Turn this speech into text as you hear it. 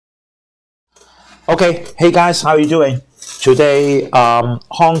Okay, hey guys, how are you doing? Today,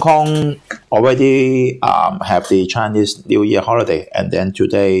 Hong Kong already have the Chinese New Year holiday, and then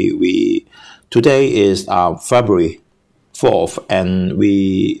today is February 4th, and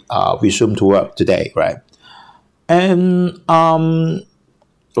we resume to work today, right? And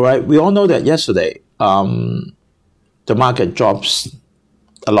right, we all know that yesterday the market drops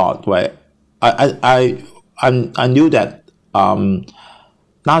a lot, right? I knew that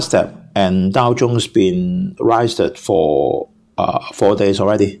Nasdaq and Dow Jones been rised for 4 days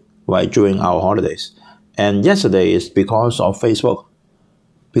already, right, during our holidays. And yesterday is because Facebook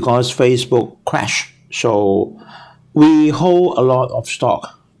crashed. So we hold a lot of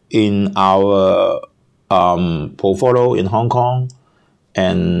stock in our portfolio in Hong Kong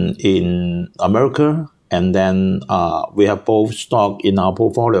and in America, and then we have both stock in our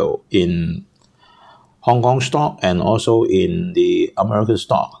portfolio in Hong Kong stock and also in the American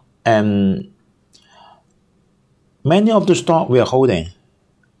stock. And many of the stock we are holding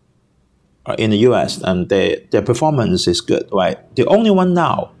in the US, and their performance is good, right? The only one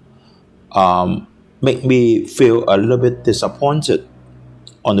now make me feel a little bit disappointed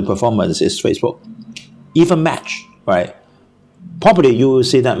on the performance is Facebook. Even Match, right? Probably you will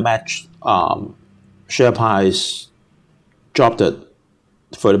see that Match share price dropped it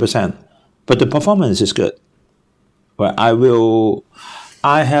 30%, but the performance is good. Right?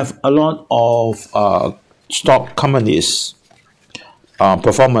 I have a lot of stock companies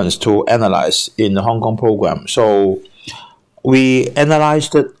performance to analyze in the Hong Kong program. So we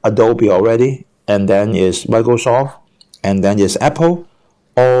analyzed Adobe already, and then is Microsoft, and then is Apple.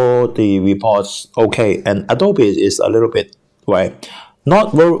 All the reports okay, and Adobe is a little bit right,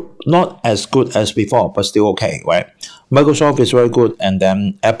 not as good as before, but still okay, right? Microsoft is very good, and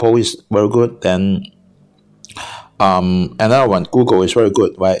then Apple is very good, then another one, Google, is very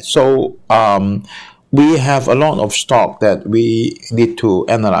good, right? So we have a lot of stock that we need to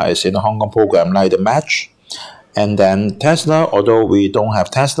analyze in the Hong Kong program, like the Match, and then Tesla, although we don't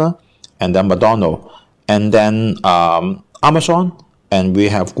have Tesla, and then McDonald, and then Amazon, and we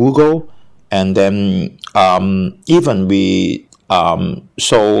have Google, and then even we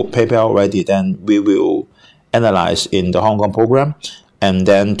sold PayPal already, then we will analyze in the Hong Kong program. And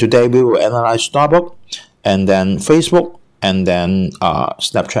then today we will analyze Starbucks, and then Facebook, and then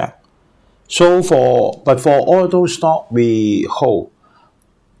Snapchat. So for all those stocks we hold,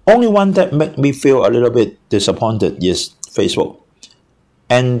 only one that make me feel a little bit disappointed is Facebook.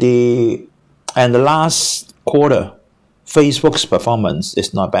 And the last quarter, Facebook's performance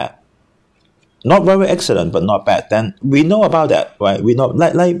is not bad. Not very excellent, but not bad. Then we know about that, right? We know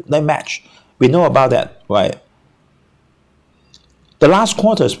like Match. We know about that, right? The last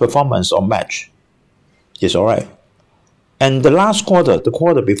quarter's performance on Match is alright. And the last quarter, the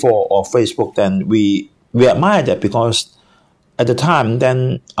quarter before of Facebook, then we admire that because at the time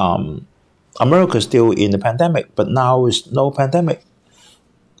then America is still in the pandemic, but now is no pandemic.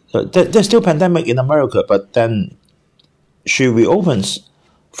 There's still pandemic in America, but then she reopens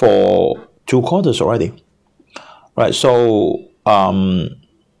for 2 quarters already, right? So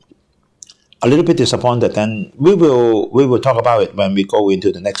a little bit disappointed. Then we will talk about it when we go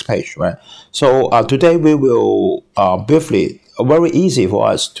into the next page, right? So today we will briefly, very easy for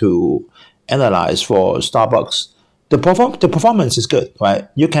us to analyze for Starbucks. The performance is good, right?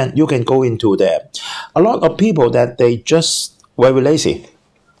 You can go into there. A lot of people that they just very lazy.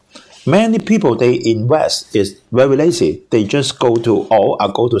 Many people they invest is very lazy. They just go to I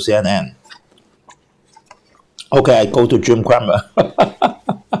go to CNN. Okay, I go to Jim Cramer.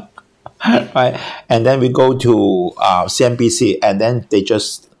 Right, and then we go to CNBC, and then they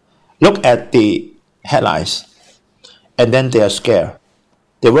just look at the headlines, and then they are scared.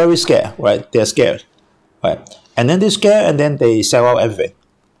 They're very scared, right? They're scared, right? And then they're scared, and then they sell out everything.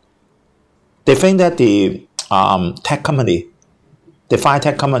 They think that the tech company, the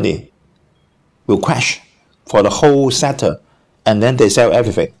fintech company, will crash for the whole sector, and then they sell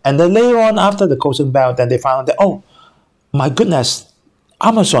everything. And then later on, after the closing bell, then they found that, oh my goodness,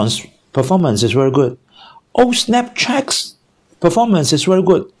 Amazon's performance is very good. Oh, Snapchat's performance is very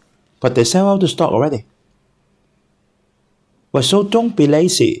good, but they sell out the stock already. Well, so don't be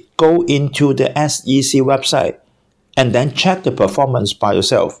lazy. Go into the SEC website and then check the performance by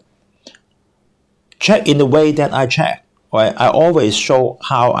yourself. Check in the way that I check. Right? I always show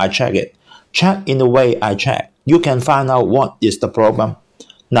how I check it. Check in the way I check. You can find out what is the problem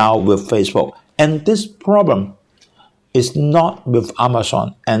now with Facebook. And this problem is not with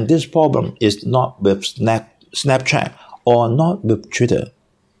Amazon, and this problem is not with Snapchat or not with Twitter.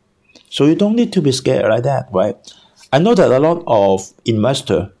 So you don't need to be scared like that, right? I know that a lot of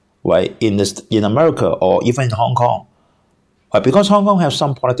investors right, in America or even in Hong Kong. Right, because Hong Kong has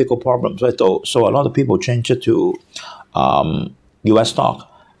some political problems, right? So a lot of people change it to U.S.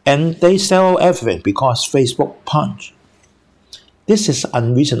 stock, and they sell everything because Facebook punch. This is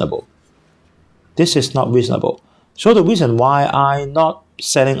unreasonable. This is not reasonable. So the reason why I'm not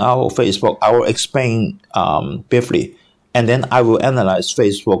selling out Facebook, I will explain briefly, and then I will analyze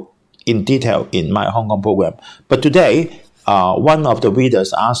Facebook in detail in my Hong Kong program. But today, one of the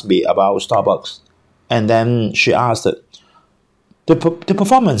readers asked me about Starbucks, and then she asked it, the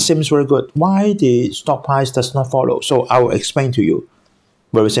performance seems very good. Why the stock price does not follow? So I will explain to you.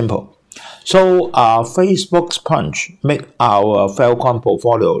 Very simple. So Facebook's punch make our Falcon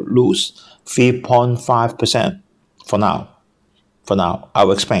portfolio lose 3.5% for now. For now, I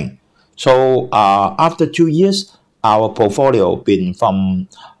will explain. So after 2 years, our portfolio been from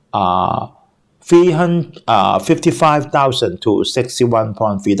 355,000 to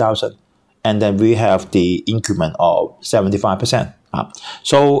 61,300, and then we have the increment of 75%.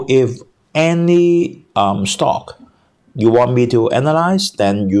 So if any stock you want me to analyze,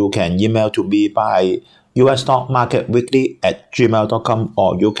 then you can email to me by US Stock Market Weekly at gmail.com,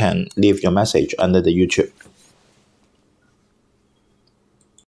 or you can leave your message under the YouTube.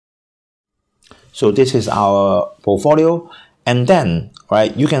 So this is our portfolio, and then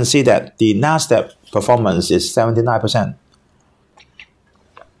right, you can see that the Nasdaq performance is 79%.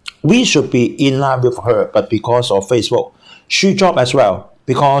 We should be in line with her, but because of Facebook, she dropped as well.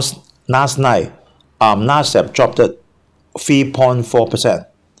 Because last night, Nasdaq dropped it 3.4%,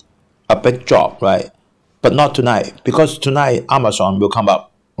 a big drop, right? But not tonight, because tonight Amazon will come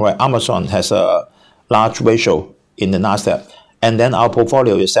up, right? Amazon has a large ratio in the Nasdaq, and then our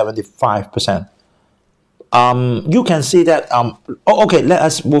portfolio is 75%. You can see that. Okay, let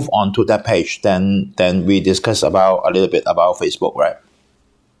us move on to that page. Then we discuss about a little bit about Facebook, right?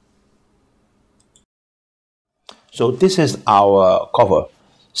 So this is our cover.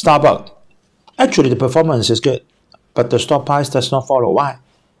 Starbucks. Actually, the performance is good, but the stock price does not follow. Why?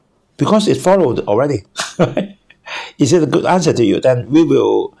 Because it followed already. Is it a good answer to you? Then we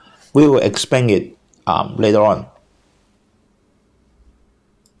will explain it later on.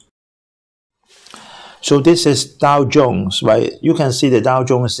 So this is Dow Jones, right? You can see the Dow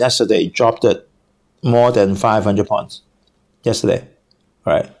Jones yesterday dropped it more than 500 points yesterday,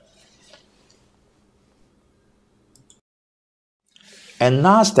 right? And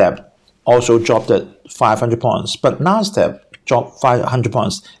Nasdaq also dropped it 500 points, but Nasdaq dropped 500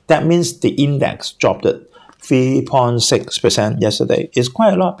 points. That means the index dropped it 3.6% yesterday. It's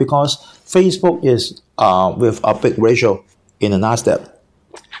quite a lot because Facebook is with a big ratio in the Nasdaq.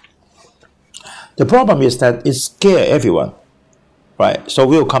 The problem is that it scares everyone, right? So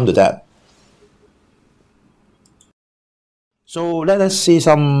we'll come to that. So let us see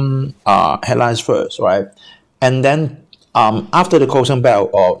some headlines first, right? And then after the closing bell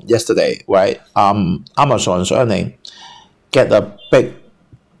of yesterday, right? Amazon's earning get a big,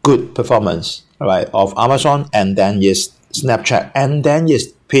 good performance, right? Of Amazon, and then is Snapchat, and then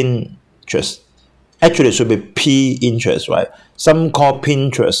is Pinterest. Actually, it should be P-interest, right? Some call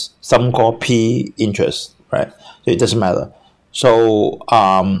Pinterest, some call P-interest, right? So it doesn't matter. So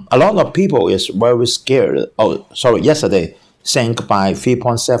a lot of people is very scared. Oh, sorry, yesterday sank by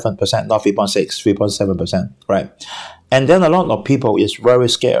 3.7%, not 3.6, 3.7%, right? And then a lot of people is very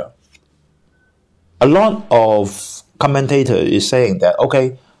scared. A lot of commentators is saying that,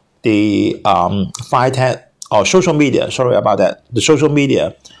 okay, the FinTech or social media, sorry about that, the social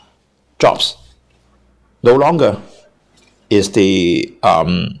media drops. No longer is the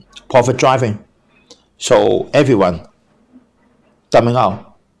profit driving. So everyone dumbing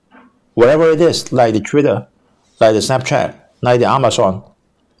out. Whatever it is, like the Twitter, like the Snapchat, like the Amazon,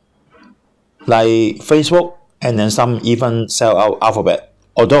 like Facebook, and then some even sell out Alphabet,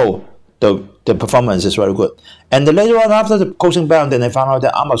 although the performance is very good. And then later on, after the closing bell, then they found out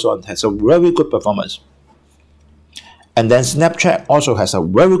that Amazon has a very good performance. And then Snapchat also has a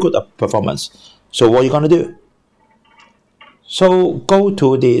very good performance. So what are you going to do? So go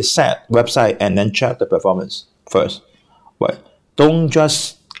to the SET website and then check the performance first. Right? Don't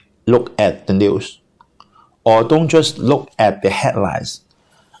just look at the news, or don't just look at the headlines.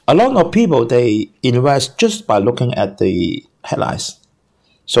 A lot of people, they invest just by looking at the headlines.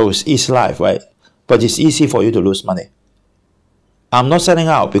 So it's easy life, right? But it's easy for you to lose money. I'm not selling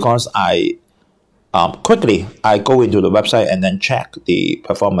out because I quickly go into the website and then check the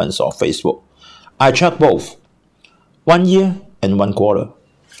performance of Facebook. I check both 1 year and 1 quarter.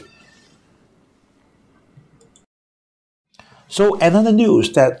 So another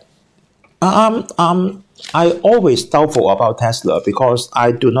news that I always doubtful about Tesla because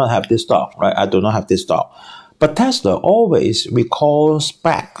I do not have this stock, right? I do not have this stock. But Tesla always recalls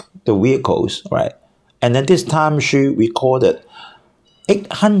back the vehicles, right? And then this time she recorded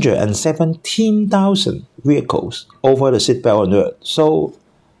 817,000 vehicles over the seatbelt on Earth. So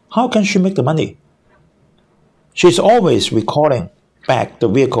how can she make the money? She's always recalling back the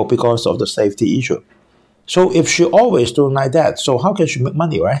vehicle because of the safety issue. So if she always doing like that, so how can she make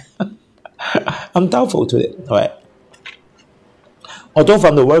money, right? I'm doubtful to it, right? Although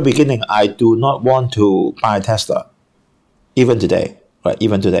from the very beginning, I do not want to buy Tesla, even today, right?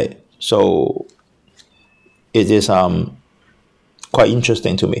 Even today. So it is quite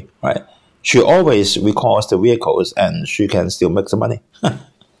interesting to me, right? She always recalls the vehicles and she can still make some money.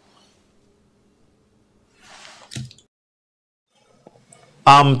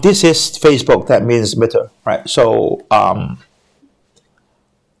 This is Facebook, that means Meta, right? So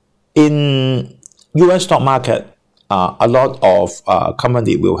in US stock market, a lot of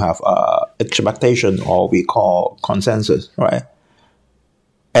company will have expectation, or we call consensus, right?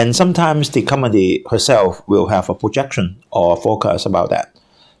 And sometimes the company herself will have a projection or forecast about that.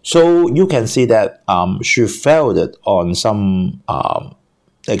 So you can see that she failed on some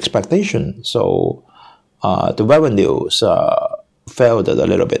expectation. So the revenues failed a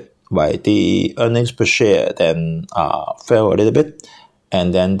little bit, right? The earnings per share then fell a little bit,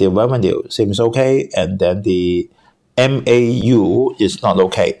 and then the revenue seems okay, and then the MAU is not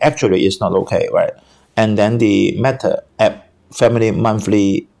okay. Actually, it's not okay, right? And then the Meta app family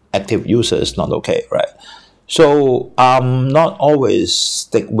monthly active users is not okay, right? So not always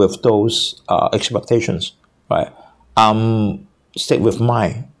stick with those expectations, right? Stick with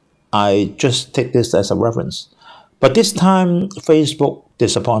mine. I just take this as a reference. But this time, Facebook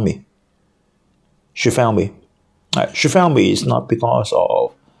disappointed me. She found me. Right? She found me is not because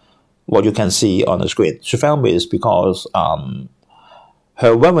of what you can see on the screen. She found me is because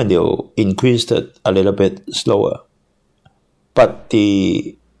her revenue increased a little bit slower, but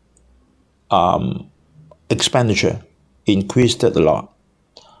the expenditure increased a lot.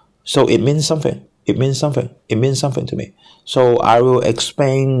 So it means something. It means something. It means something to me. So I will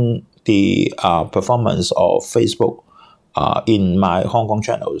explain the performance of Facebook in my Hong Kong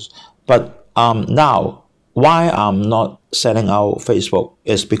channels. But now, why I'm not selling out Facebook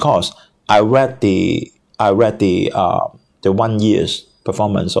is because I read the 1 year's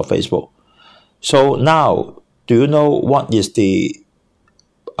performance of Facebook. So now, do you know what is the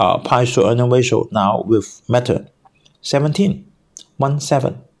price to earning ratio now with Meta? 17.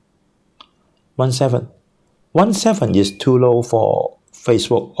 17. 17 is too low for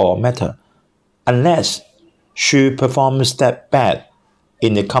Facebook or Meta, unless she performs that bad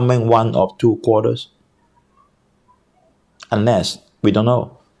in the coming 1 or 2 quarters. Unless, we don't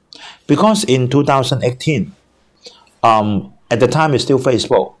know. Because in 2018, at the time it's still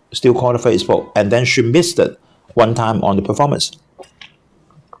Facebook, still called Facebook, and then she missed it one time on the performance.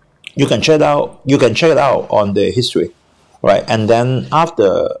 You can check it out. You can check it out on the history, right? And then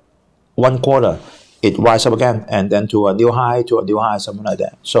after 1 quarter, it rise up again, and then to a new high, something like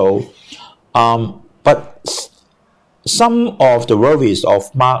that. So, but some of the worries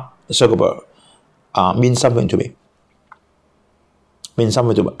of Mark Zuckerberg mean something to me. Mean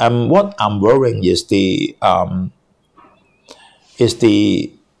something to me. And what I'm worrying is the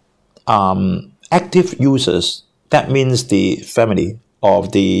active users. That means the family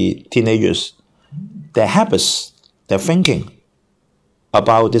of the teenagers, their habits, their thinking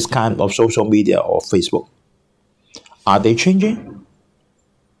about this kind of social media or Facebook. Are they changing?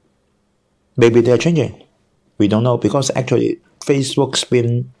 Maybe they're changing. We don't know, because actually Facebook's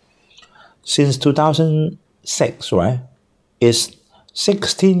been since 2006, right? It's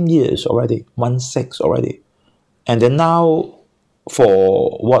 16 years already, 16 already. And then now,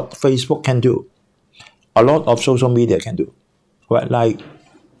 for what Facebook can do, a lot of social media can do, right? Like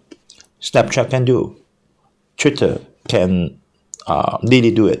Snapchat can do, Twitter can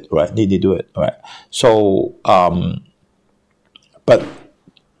really do it, right? Really do it, right? So, but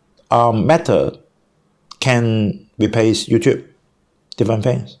Meta can replace YouTube, different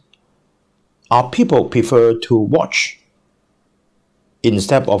things. Our people prefer to watch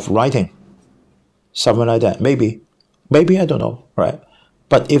instead of writing, something like that. Maybe I don't know, right?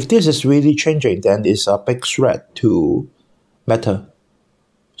 But if this is really changing, then it's a big threat to Meta.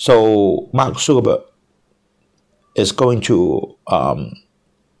 So Mark Zuckerberg is going to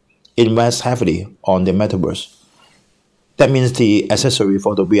invest heavily on the metaverse. That means the accessory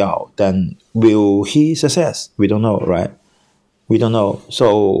for the VR. Then will he success? We don't know, right? We don't know.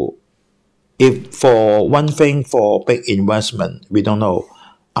 So if for one thing, for big investment, we don't know.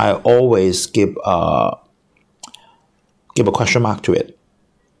 I always give a question mark to it.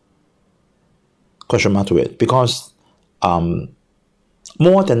 Question mark to it, because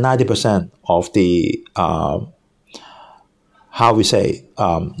more than 90% of the how we say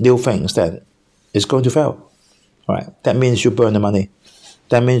new things that is going to fail. Right? That means you burn the money.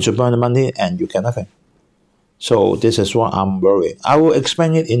 That means you burn the money and you get nothing. So this is what I'm worried. I will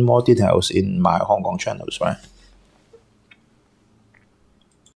explain it in more details in my Hong Kong channels, right?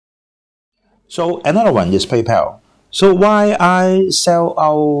 So another one is PayPal. So why I sell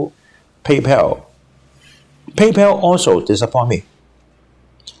out PayPal? PayPal also disappoint me.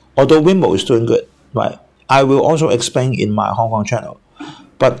 Although Venmo is doing good, right? I will also explain in my Hong Kong channel.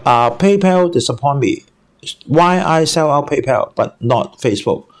 But PayPal disappoint me. Why I sell out PayPal but not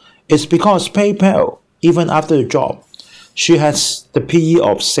Facebook? It's because PayPal, even after the job, she has the PE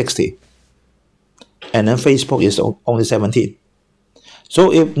of 60. And then Facebook is only 17.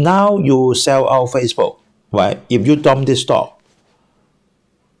 So if now you sell out Facebook, right? If you dump this stock,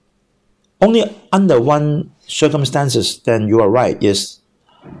 only under one circumstances, then you are right, is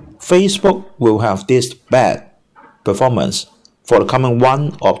Facebook will have this bad performance for the coming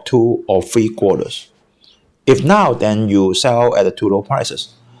 1 or 2 or 3 quarters. If now, then you sell at the too low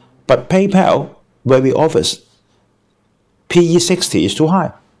prices. But PayPal, very obvious, PE 60 is too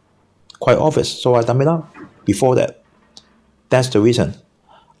high. Quite obvious, so I dump it out before that. That's the reason.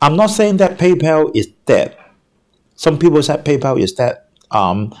 I'm not saying that PayPal is dead. Some people said PayPal is dead.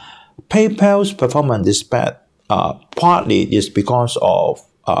 PayPal's performance is bad. Partly is because of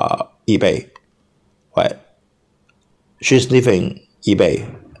eBay. Right? She's leaving eBay.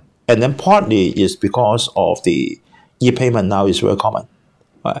 And then partly is because of the e-payment now is very common.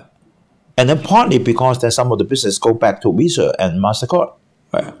 Right? And then partly because that some of the business go back to Visa and MasterCard.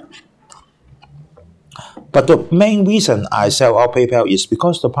 Right? But the main reason I sell out PayPal is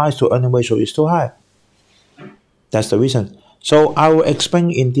because the price to earning ratio is too high. That's the reason. So I will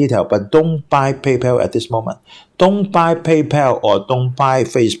explain in detail, but don't buy PayPal at this moment. Don't buy PayPal or don't buy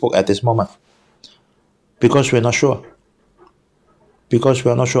Facebook at this moment. Because we're not sure. Because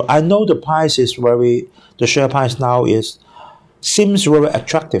we're not sure. I know the price is the share price now seems very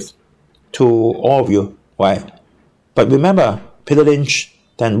attractive to all of you, right? But remember, Peter Lynch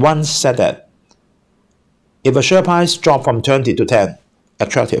then once said that if a share price drop from 20 to 10,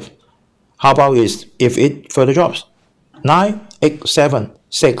 attractive. How about if it further drops? 9, 8, 7,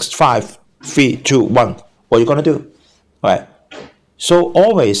 6, 5, 3, 2, 1. What are you going to do? Right? So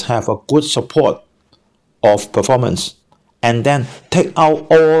always have a good support of performance and then take out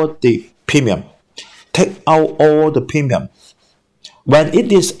all the premium. Take out all the premium. When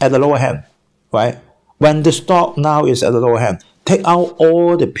it is at the lower hand, right? When the stock now is at the lower hand, take out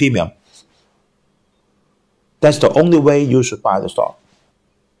all the premium. That's the only way you should buy the stock.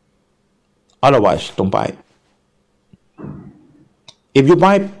 Otherwise, don't buy it. If you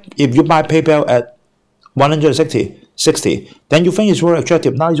buy PayPal at 160, then you think it's very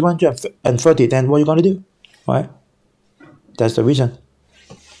attractive. Now it's 130. Then what are you going to do? Right? That's the reason.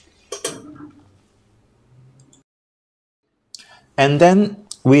 And then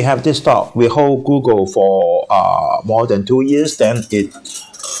we have this stock. We hold Google for more than 2 years. Then it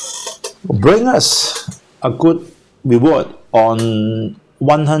brings us a good reward on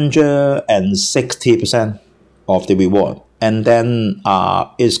 160% of the reward. And then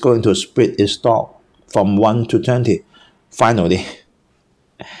it's going to split its stock from 1 to 20 finally.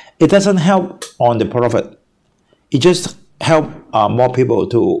 It doesn't help on the profit. It just helps more people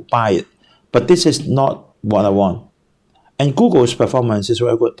to buy it. But this is not what I want. And Google's performance is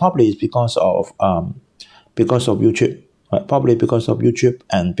very good. Probably it's because of YouTube. Right? Probably because of YouTube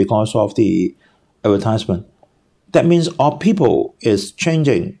and because of the advertisement. That means our people is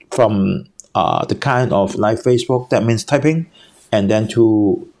changing from the kind of like Facebook, that means typing, and then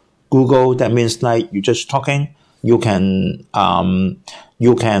to Google, that means like you just talking. You can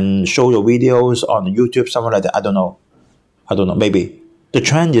show your videos on YouTube, something like that. I don't know. Maybe the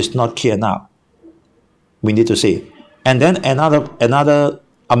trend is not clear now. We need to see. And then another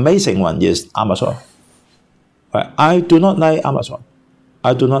amazing one is Amazon. Right? I do not like Amazon.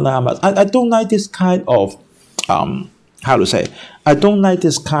 I don't like this kind of how to say? I don't like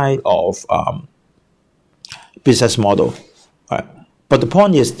this kind of business model. Right? But the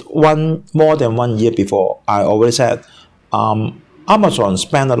point is, more than 1 year before, I always said Amazon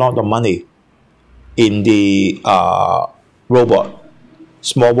spent a lot of money in the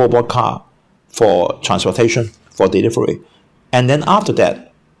small robot car for transportation, for delivery. And then after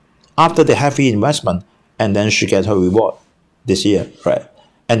that, after the heavy investment, and then she gets her reward this year, right?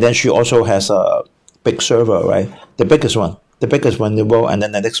 And then she also has a big server, right? The biggest one, the biggest one in the world, and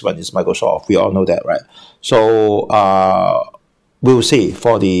then the next one is Microsoft. We all know that, right? So we'll see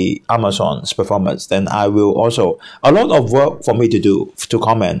for the Amazon's performance. Then I will also, a lot of work for me to do to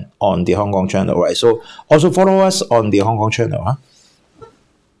comment on the Hong Kong channel, right? So also follow us on the Hong Kong channel, huh?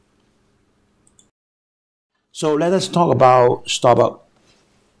 So let us talk about Starbucks.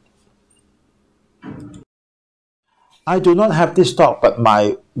 I do not have this stock, but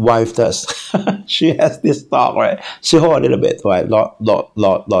my wife does. She has this stock, right? She hold a little bit, right? Not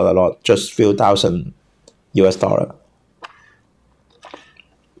a lot, just few thousand US dollar.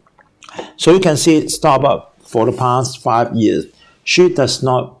 So you can see Starbucks for the past 5 years, she does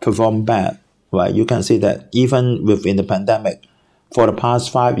not perform bad, right? You can see that even within the pandemic, for the past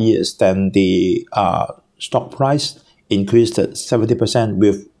 5 years, then the stock price increased 70%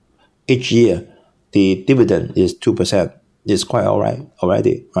 with each year. The dividend is 2%. It's quite all right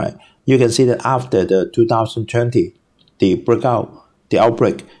already, right? You can see that after the 2020, the breakout, the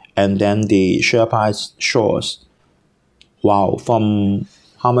outbreak, and then the share price soars. Wow, from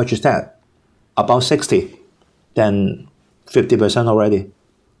how much is that? About 60, then 50% already.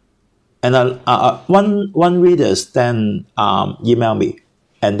 And one reader then emailed me,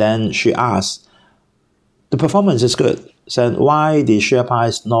 and then she asked, the performance is good. So why the share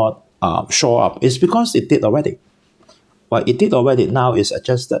price not show up? It's because it did already. Well, it did already. Now it's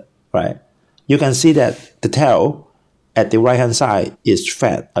adjusted, right? You can see that the tail at the right hand side is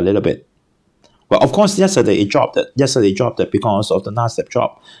fat a little bit. Well, of course, yesterday it dropped it. Yesterday it dropped it because of the Nasdaq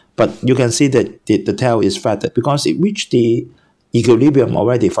drop. But you can see that the tail is fat because it reached the equilibrium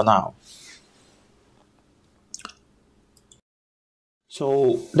already for now.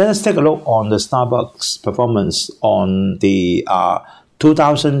 So let us take a look on the Starbucks performance on the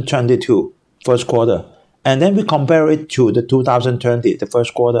 2022 first quarter. And then we compare it to the 2020, the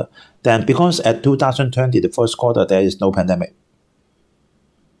first quarter. Then because at 2020, the first quarter, there is no pandemic.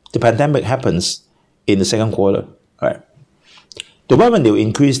 The pandemic happens in the second quarter, right? The revenue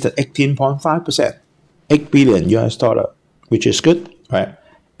increased at 18.5%, 8 billion US dollar, which is good, right?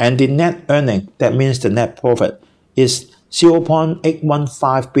 And the net earning, that means the net profit, is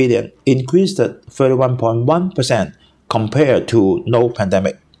 0.815 billion, increased at 31.1% compared to no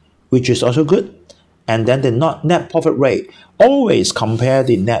pandemic, which is also good. And then the net profit rate, always compare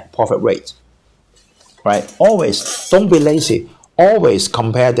the net profit rate, right? Always, don't be lazy. Always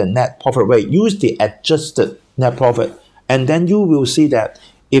compare the net profit rate. Use the adjusted net profit. And then you will see that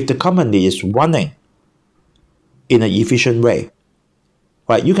if the company is running in an efficient way,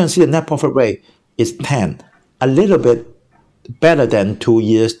 right? You can see the net profit rate is 10, a little bit better than 2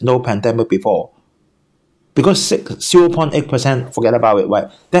 years, no pandemic before. Because 0.8%, forget about it, right?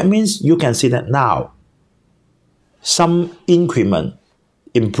 That means you can see that now some increment,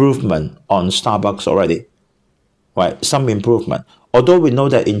 improvement on Starbucks already, right? Some improvement. Although we know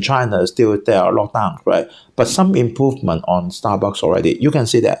that in China still there are lockdowns, right? But some improvement on Starbucks already. You can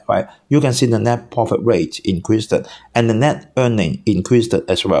see that, right? You can see the net profit rate increased and the net earning increased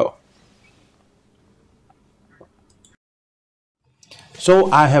as well.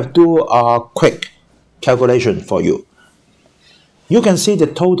 So I have do a quick calculation for you. You can see the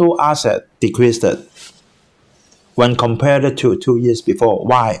total asset decreased when compared to 2 years before.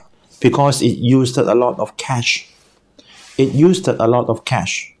 Why? Because it used a lot of cash. It used a lot of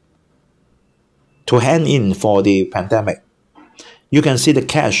cash to hand in for the pandemic. You can see the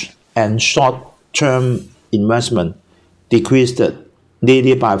cash and short-term investment decreased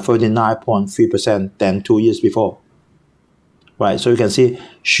nearly by 39.3% than 2 years before. Right, so you can see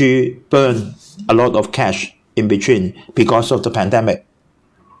she burned a lot of cash in between because of the pandemic.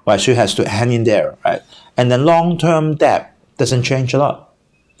 Right, she has to hang in there, right? And then long-term debt doesn't change a lot.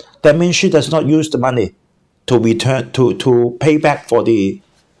 That means she does not use the money to return to pay back for the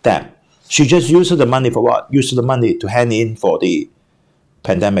debt. She just uses the money for what? Uses the money to hand in for the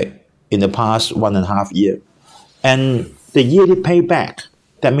pandemic in the past 1.5 years. And the yearly payback,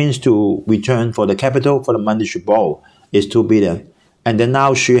 that means to return for the capital for the money she borrowed, is 2 billion. And then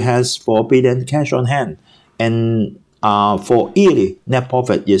now she has 4 billion cash on hand. And for yearly net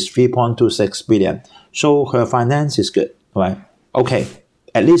profit is 3.26 billion. So her finance is good, right? Okay,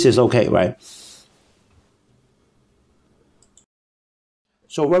 at least it's okay, right?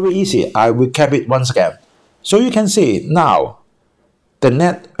 So very easy. I recap it once again. So you can see now the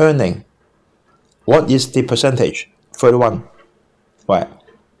net earning. What is the percentage? 31, right?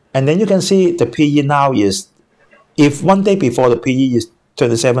 And then you can see the PE now is, if 1 day before the PE is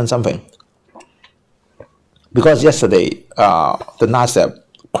 27 something, because yesterday the Nasdaq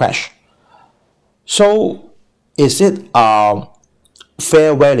crashed. So is it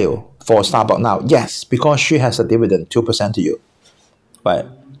fair value for Starbucks now? Yes, because she has a dividend 2% to you, right?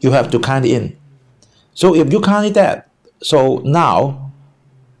 You have to count it in. So if you count it that, so now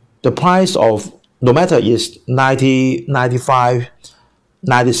the price of no matter is 90, 95,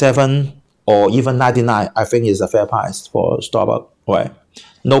 97 or even 99, I think is a fair price for Starbucks, right?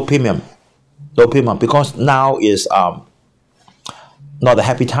 No premium, no premium, because now is not a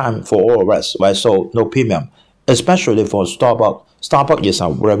happy time for all of us, right? So no premium, especially for Starbucks. Starbucks is a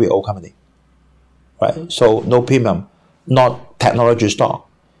very old company, right? So no premium, not technology stock.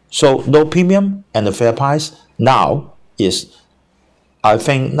 So no premium and the fair price now is, I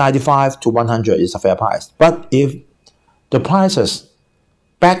think 95 to 100 is a fair price. But if the price is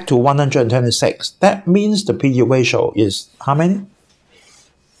back to 126, that means the PE ratio is how many?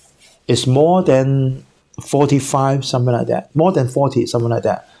 It's more than 45, something like that. More than 40, something like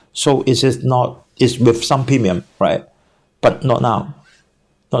that. So it is not, it's with some premium, right? But not now.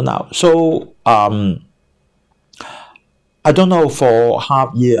 Not now. So I don't know for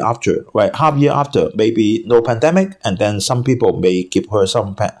half year after, right? Half year after, maybe no pandemic, and then some people may give her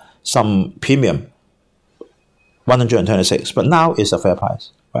some premium, 126. But now it's a fair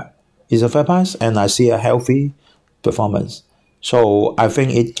price, right? It's a fair price, and I see a healthy performance. So I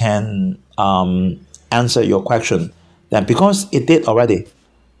think it can answer your question. Then because it did already,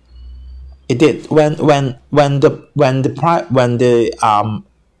 it did when the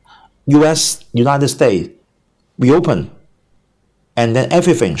United States reopened. And then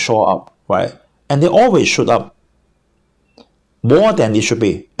everything show up, right? And they always shoot up more than it should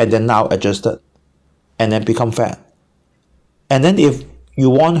be, and then now adjusted, and then become fat. And then if you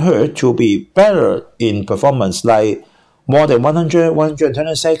want her to be better in performance, like more than 100,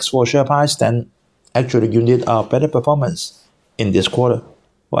 126 for share price, then actually you need a better performance in this quarter,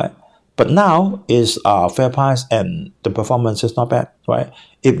 right? But now is a fair price and the performance is not bad, right?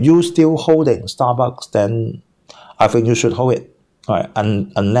 If you still holding Starbucks, then I think you should hold it. Right,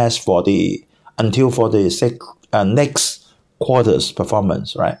 until for the next quarter's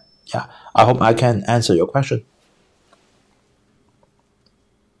performance, right? Yeah, I hope I can answer your question.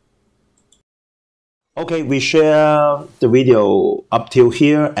 Okay, we share the video up till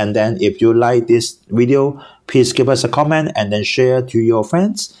here, and then if you like this video, please give us a comment and then share to your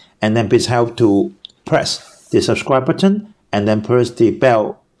friends, and then please help to press the subscribe button and then press the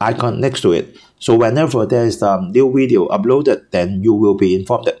bell icon next to it. So whenever there is a new video uploaded, then you will be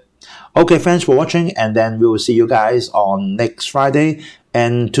informed. Okay, thanks for watching, and then we will see you guys on next Friday.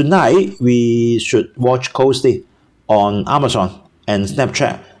 And tonight, we should watch closely on Amazon and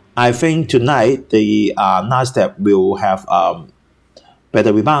Snapchat. I think tonight, the Nasdaq will have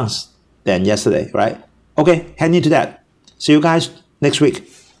better rebounds than yesterday, right? Okay, heading into that. See you guys next week.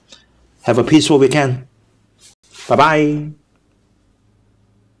 Have a peaceful weekend. Bye-bye.